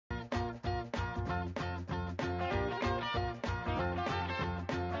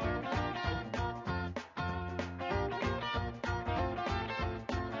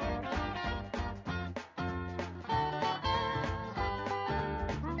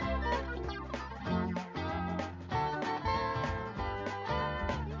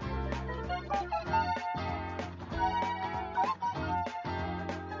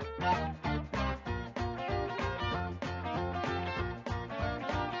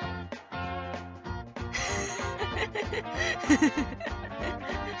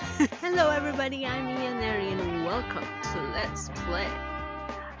Hello everybody, I'm Ianary and welcome to Let's Play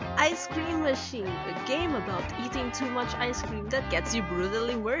Ice Cream Machine, a game about eating too much ice cream that gets you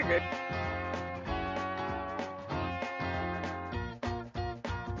brutally murdered.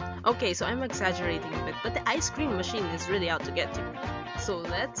 Okay, so I'm exaggerating a bit, but the ice cream machine is really out to get you. So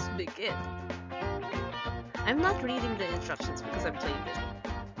let's begin. I'm not reading the instructions because I played this.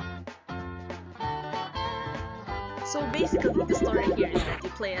 So basically, the story here is that you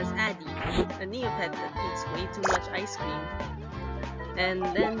play as Addie, a Neopet that eats way too much ice cream, and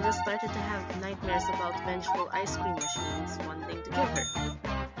then just started to have nightmares about vengeful ice cream machines wanting to kill her.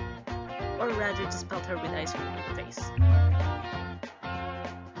 Or rather, just pelt her with ice cream in the face.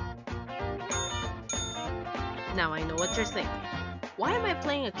 Now I know what you're thinking. Why am I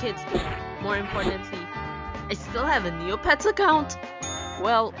playing a kid's game? More importantly, I still have a Neopets account?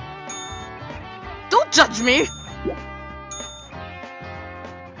 Well, don't judge me!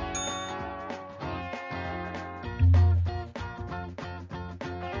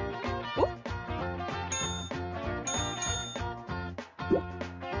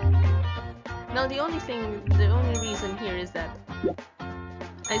 Now the only reason here is that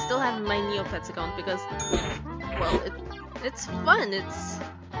I still have my Neopets account because, well, it's fun.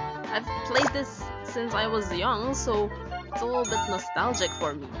 I've played this since I was young, so it's a little bit nostalgic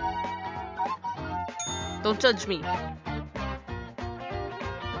for me. Don't judge me.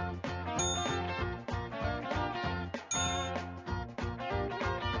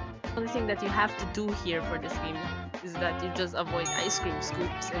 The only thing that you have to do here for this game is that you just avoid ice cream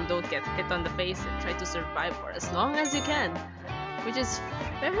scoops and don't get hit on the face and try to survive for as long as you can, which is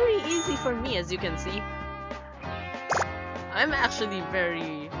very easy for me, as you can see. I'm actually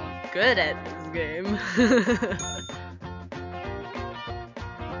very good at this game.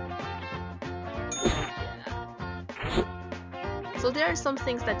 So there are some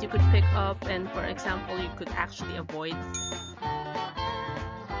things that you could pick up, and for example, you could actually avoid.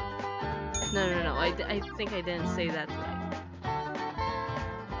 No, I think I didn't say that right.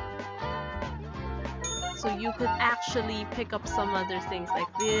 So you could actually pick up some other things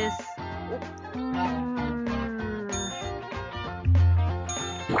like this. I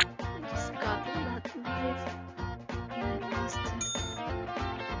just got that knife and I lost it.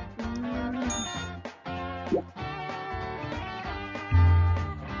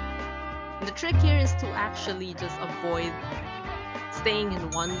 The trick here is to actually just avoid staying in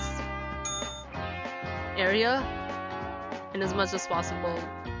one's area, and as much as possible,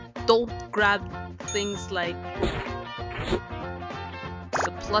 don't grab things like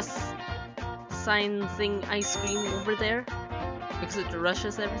the plus sign thing ice cream over there because it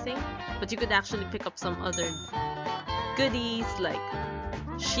rushes everything. But you could actually pick up some other goodies like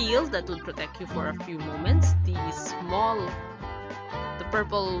shields that would protect you for a few moments, the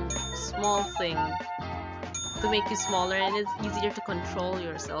purple small thing to make you smaller, and it's easier to control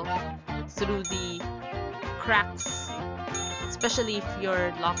yourself through the cracks, especially if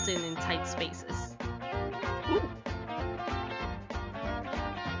you're locked in tight spaces. Ooh.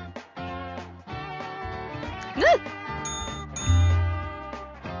 Oh,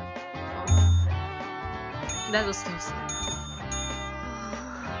 that was close.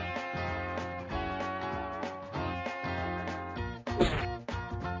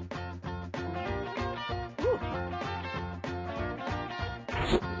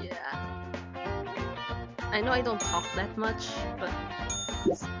 I know I don't talk that much, but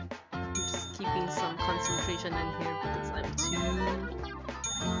I'm just keeping some concentration in here because I'm too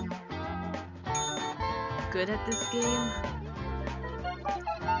good at this game.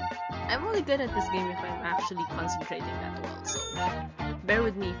 I'm only good at this game if I'm actually concentrating that well, so bear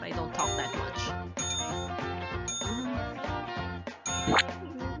with me if I don't talk that much.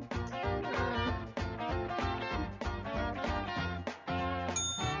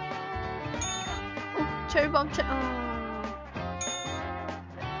 Cherry bomb, oh.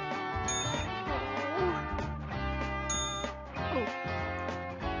 Oh.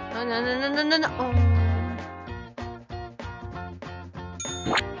 No. Oh.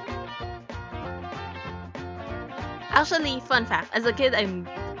 Actually, fun fact, as a kid, I've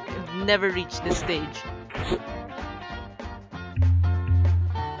never reached this stage.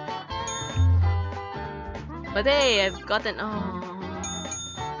 But hey, I've gotten, oh.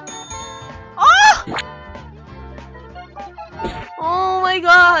 Oh my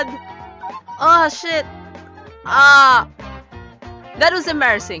god! Oh shit! That was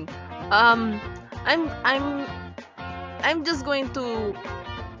embarrassing. I'm just going to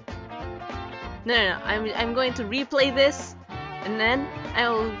No. I'm going to replay this, and then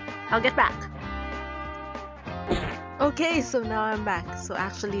I'll get back. Okay, so now I'm back. So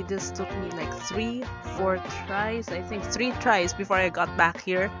actually this took me like 4 tries, I think 3 tries before I got back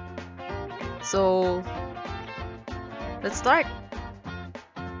here. So let's start.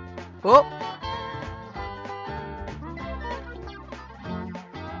 Oh!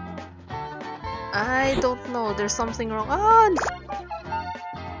 I don't know, there's something wrong. Oh!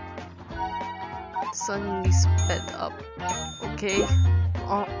 Suddenly sped up. Okay.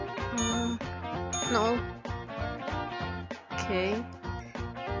 Oh. No. Okay.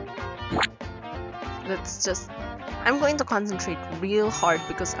 Let's just... I'm going to concentrate real hard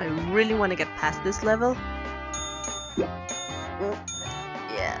because I really want to get past this level. Oh.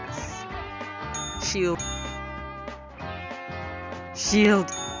 Yes. Shield.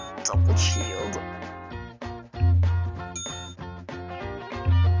 Shield. Double shield.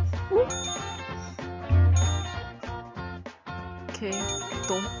 Ooh. Okay,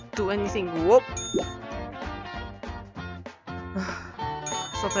 don't do anything. Whoop!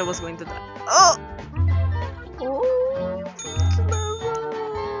 Thought I was going to die. Oh! Oh!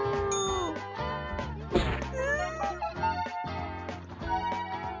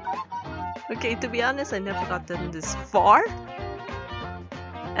 Okay, to be honest, I never gotten this far.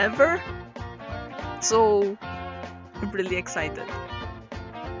 Ever. So, I'm really excited.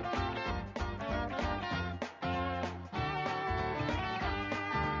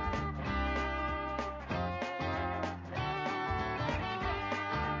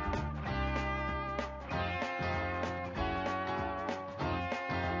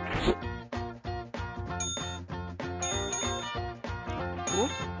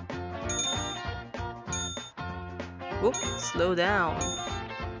 Whoop. Whoop. Slow down.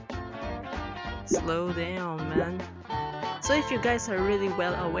 Slow down, man. So if you guys are really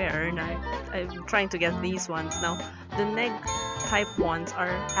well aware, and I'm trying to get these ones now, the neg type ones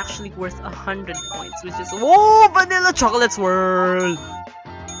are actually worth 100 points, which is... Whoa! Vanilla Chocolate Swirl!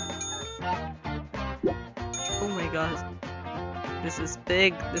 Oh my god. This is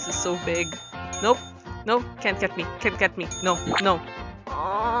big. This is so big. Nope. Nope. Can't get me. Can't get me. No. No.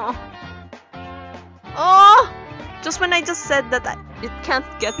 Oh. Oh! Just when I just said that it can't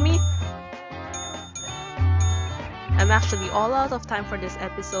get me. I'm actually all out of time for this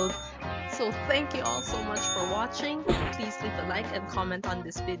episode. So thank you all so much for watching. Please leave a like and comment on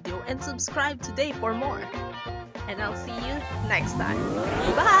this video and subscribe today for more. And I'll see you next time.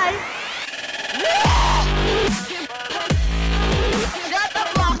 Bye!